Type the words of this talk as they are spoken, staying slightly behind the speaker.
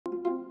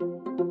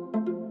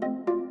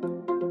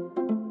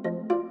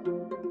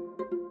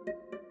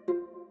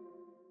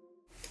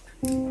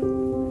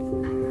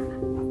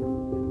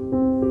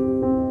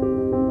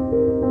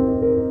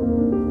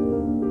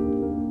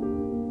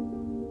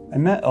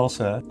met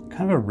Elsa,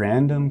 kind of a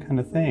random kind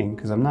of thing,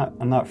 because I'm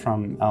not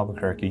from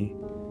Albuquerque.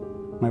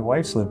 My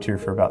wife's lived here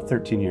for about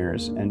 13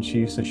 years, and she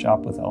used to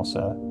shop with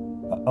Elsa.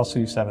 Elsa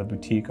used to have a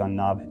boutique in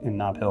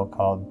Nob Hill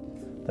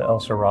called the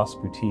Elsa Ross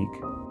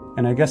Boutique.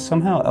 And I guess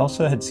somehow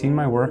Elsa had seen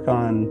my work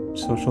on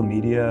social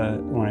media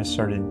when I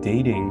started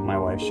dating my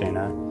wife,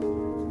 Shayna.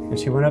 And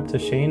she went up to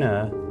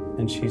Shayna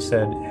and she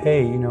said,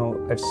 hey, you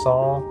know, I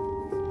saw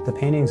the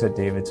paintings that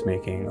David's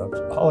making of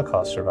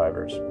Holocaust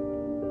survivors.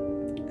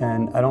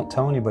 And I don't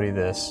tell anybody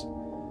this,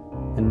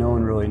 and no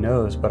one really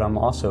knows, but I'm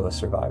also a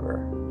survivor.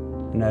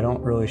 And I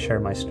don't really share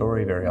my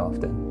story very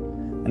often.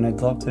 And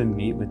I'd love to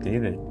meet with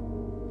David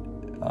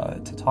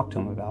to talk to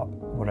him about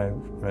what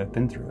I've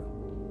been through.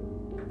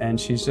 And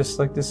she's just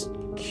like this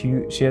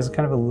cute, she has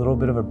kind of a little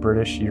bit of a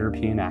British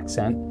European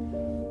accent,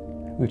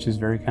 which is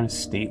very kind of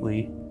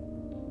stately.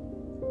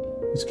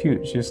 It's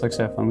cute, she just likes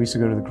to have fun. We used to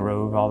go to the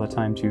Grove all the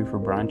time too for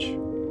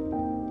brunch.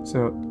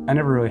 So I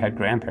never really had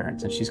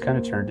grandparents, and she's kind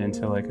of turned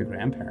into like a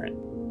grandparent.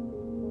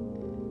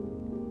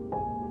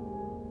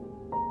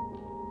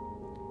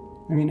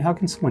 I mean, how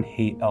can someone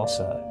hate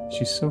Elsa?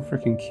 She's so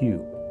freaking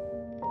cute.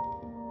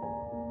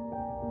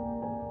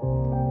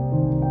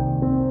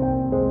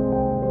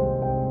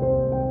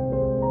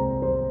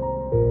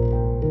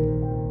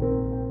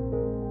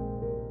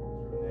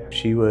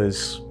 She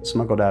was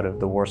smuggled out of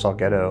the Warsaw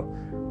Ghetto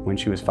when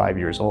she was 5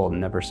 years old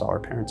and never saw her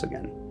parents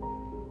again.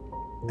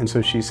 And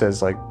so she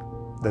says like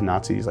the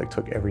Nazis like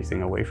took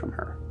everything away from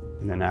her.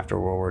 And then after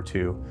World War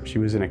II, she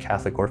was in a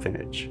Catholic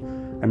orphanage.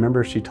 I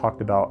remember she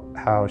talked about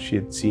how she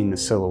had seen the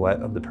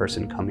silhouette of the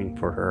person coming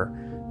for her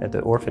at the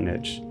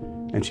orphanage,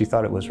 and she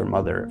thought it was her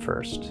mother at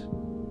first.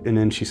 And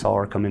then she saw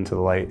her come into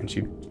the light, and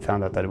she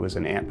found out that it was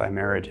an aunt by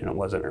marriage and it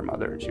wasn't her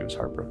mother, and she was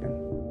heartbroken.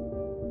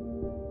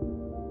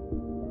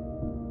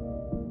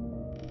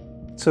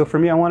 So for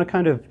me, I want to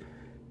kind of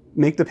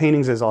make the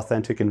paintings as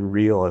authentic and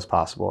real as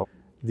possible.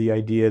 The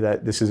idea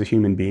that this is a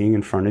human being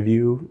in front of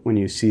you when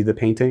you see the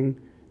painting,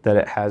 that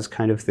it has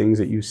kind of things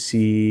that you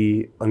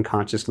see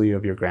unconsciously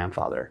of your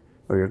grandfather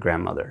or your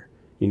grandmother.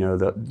 You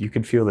know, you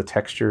could feel the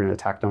texture and the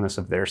tactileness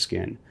of their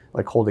skin,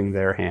 like holding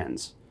their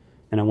hands.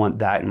 And I want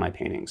that in my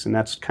paintings. And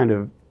that's kind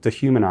of to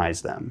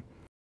humanize them.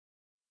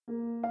 I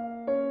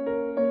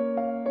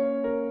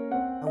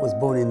was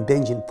born in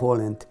Będzin,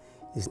 Poland.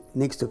 It's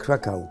next to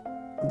Krakow.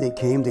 They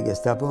came, the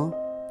Gestapo,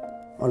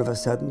 all of a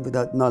sudden,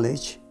 without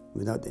knowledge,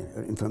 without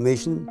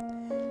information,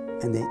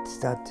 and they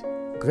start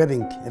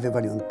grabbing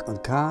everybody on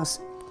cars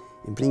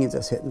and bringing it to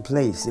a certain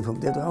place, and from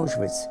there to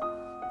Auschwitz.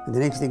 And the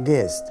next day,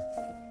 gas.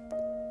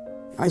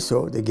 I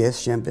saw the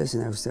gas chambers,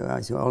 and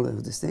I saw all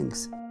of these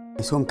things.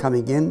 I saw them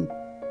coming in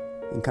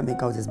and coming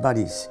out as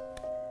bodies.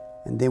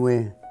 And they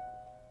were,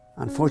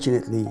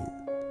 unfortunately,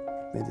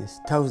 with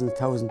these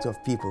thousands of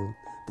people,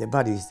 their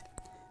bodies,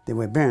 they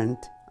were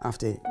burned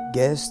after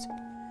gassed.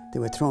 They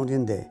were thrown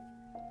in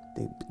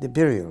the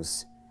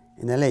burials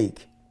in a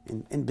lake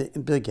in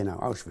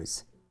Birkenau,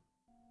 Auschwitz.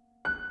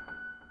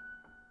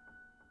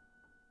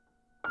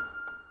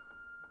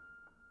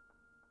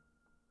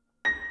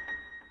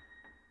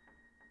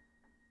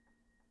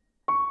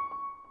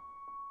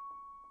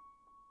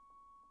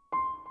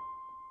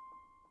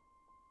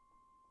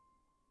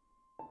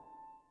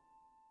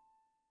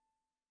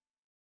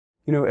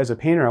 You know, as a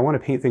painter, I want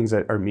to paint things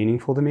that are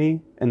meaningful to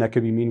me and that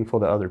could be meaningful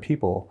to other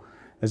people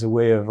as a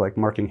way of like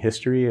marking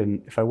history.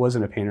 And if I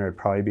wasn't a painter, I'd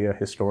probably be a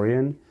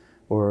historian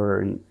or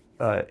an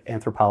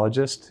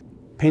anthropologist.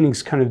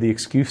 Painting's kind of the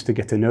excuse to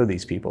get to know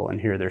these people and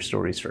hear their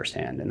stories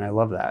firsthand, and I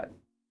love that.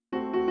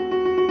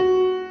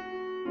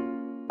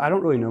 I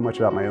don't really know much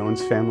about my own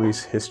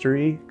family's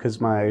history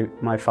because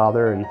my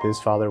father and his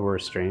father were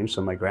estranged,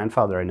 so my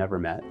grandfather I never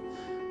met.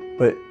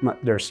 But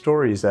there are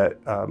stories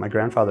that my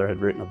grandfather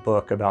had written a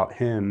book about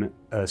him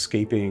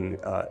escaping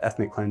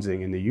ethnic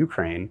cleansing in the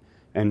Ukraine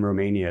and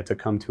Romania to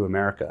come to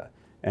America,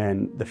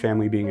 and the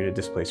family being in a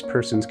displaced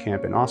persons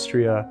camp in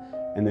Austria,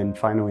 and then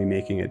finally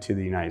making it to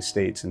the United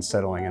States and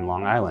settling in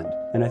Long Island.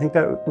 And I think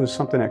that was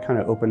something that kind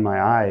of opened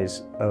my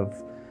eyes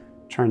of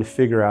trying to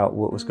figure out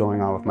what was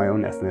going on with my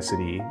own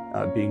ethnicity,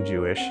 being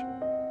Jewish.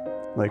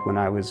 Like when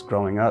I was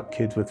growing up,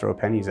 kids would throw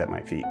pennies at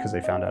my feet because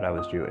they found out I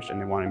was Jewish and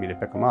they wanted me to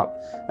pick them up.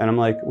 And I'm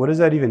like, what does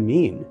that even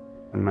mean?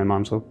 And my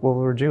mom's like, well,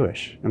 we're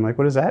Jewish. I'm like,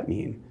 what does that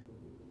mean?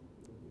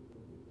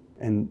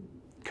 And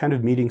kind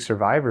of meeting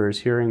survivors,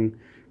 hearing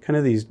kind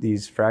of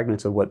these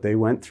fragments of what they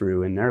went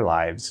through in their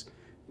lives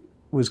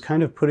was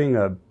kind of putting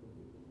a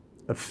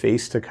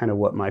face to kind of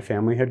what my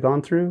family had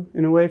gone through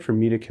in a way for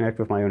me to connect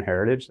with my own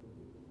heritage.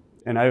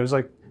 And I was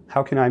like,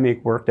 how can I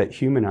make work that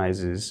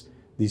humanizes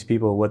these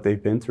people, what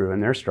they've been through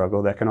and their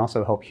struggle, that can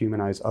also help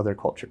humanize other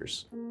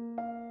cultures?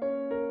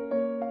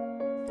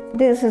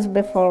 This is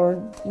before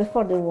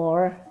the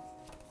war.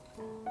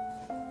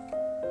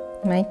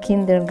 My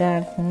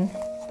kindergarten,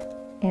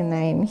 and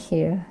I'm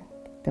here,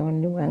 the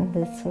only one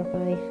that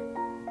survived.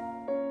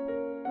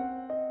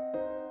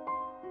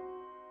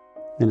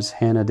 And it's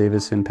Hannah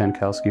Davidson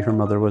Pankowski. Her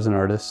mother was an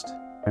artist.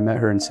 I met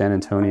her in San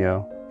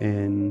Antonio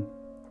in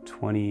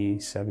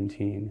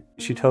 2017.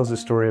 She tells a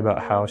story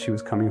about how she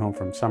was coming home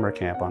from summer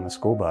camp on a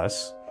school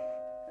bus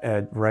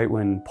right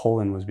when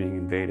Poland was being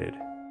invaded.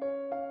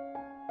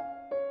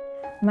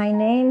 My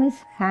name is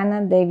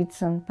Hannah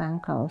Davidson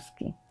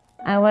Pankowski.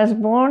 I was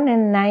born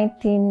in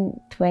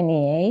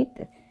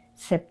 1928,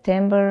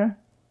 September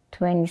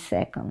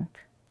 22nd,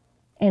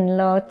 in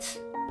Lodz,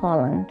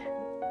 Poland.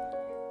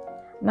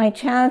 My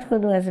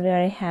childhood was a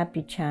very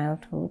happy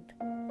childhood.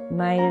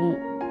 My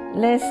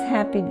less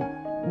happy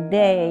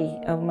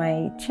day of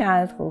my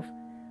childhood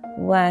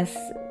was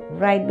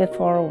right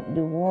before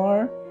the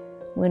war,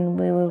 when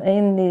we were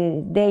in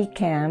the day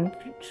camp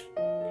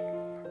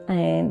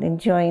and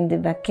enjoying the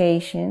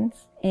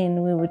vacations,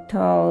 and we were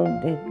told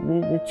that we,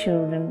 the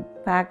children,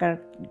 pack our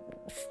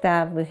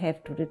stuff, we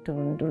have to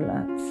return to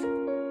Lodz.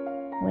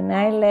 When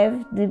I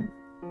left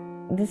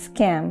this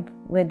camp,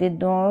 where the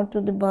door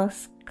to the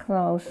bus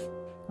closed,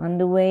 on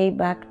the way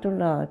back to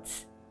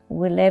Lodz,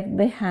 we left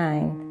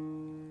behind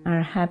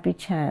our happy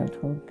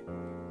childhood,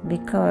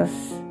 because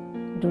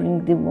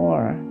during the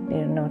war,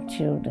 there are no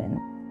children.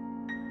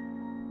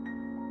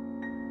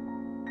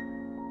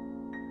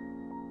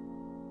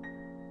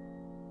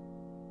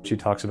 She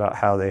talks about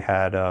how they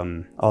had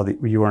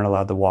you weren't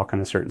allowed to walk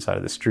on a certain side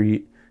of the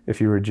street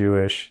if you were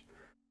Jewish.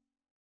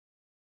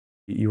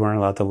 You weren't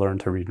allowed to learn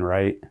to read and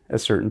write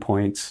at certain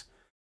points.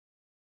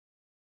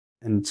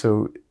 And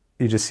so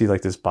you just see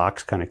like this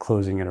box kind of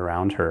closing it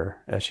around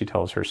her as she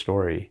tells her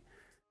story.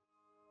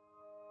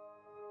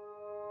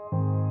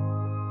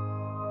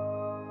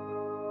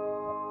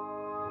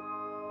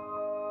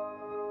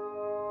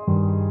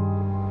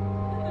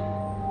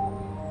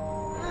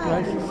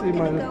 Nice to see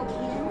my...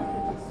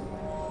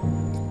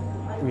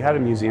 We had a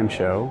museum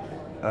show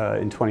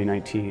in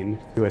 2019,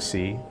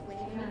 USC.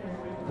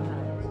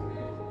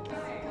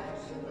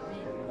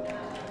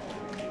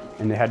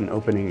 And they had an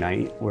opening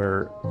night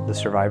where the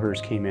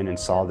survivors came in and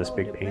saw this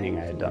big painting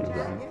I had done of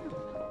them.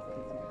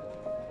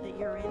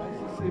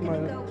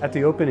 At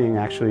the opening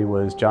actually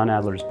was John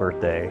Adler's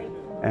birthday,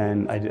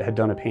 and I had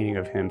done a painting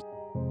of him.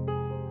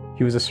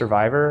 He was a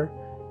survivor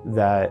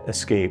that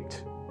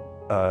escaped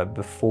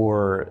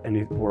before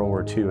World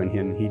War II,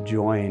 and he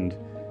joined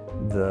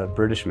the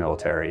British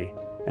military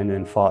and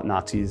then fought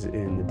Nazis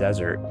in the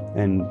desert.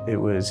 And it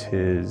was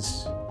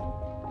his,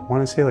 I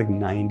want to say like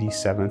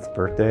 97th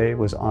birthday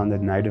was on the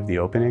night of the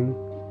opening,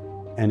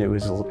 and it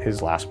was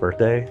his last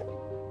birthday,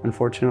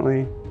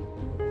 unfortunately.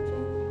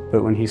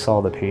 But when he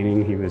saw the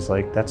painting, he was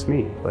like, "That's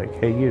me, like,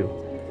 hey you,"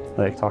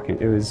 like talking.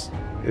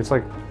 It's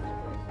like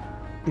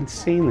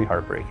insanely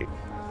heartbreaking.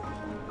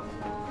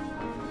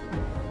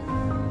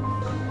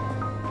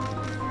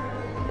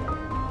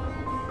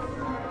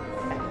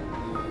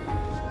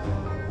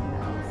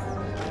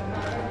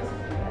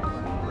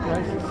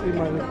 Nice to see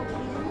my...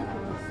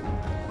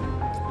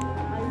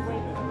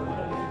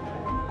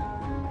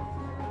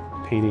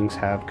 Paintings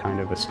have kind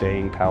of a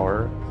staying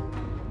power.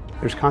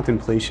 There's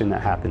contemplation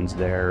that happens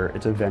there.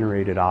 It's a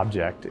venerated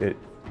object. It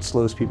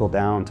slows people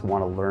down to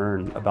want to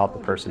learn about the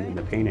person in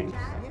the painting.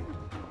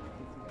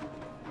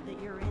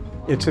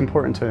 It's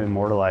important to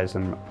immortalize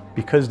them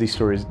because these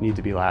stories need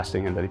to be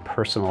lasting and that they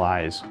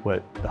personalize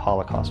what the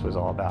Holocaust was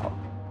all about.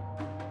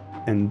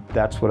 And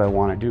that's what I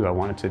want to do. I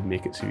wanted to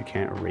make it so you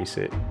can't erase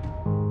it.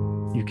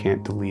 You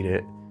can't delete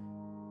it.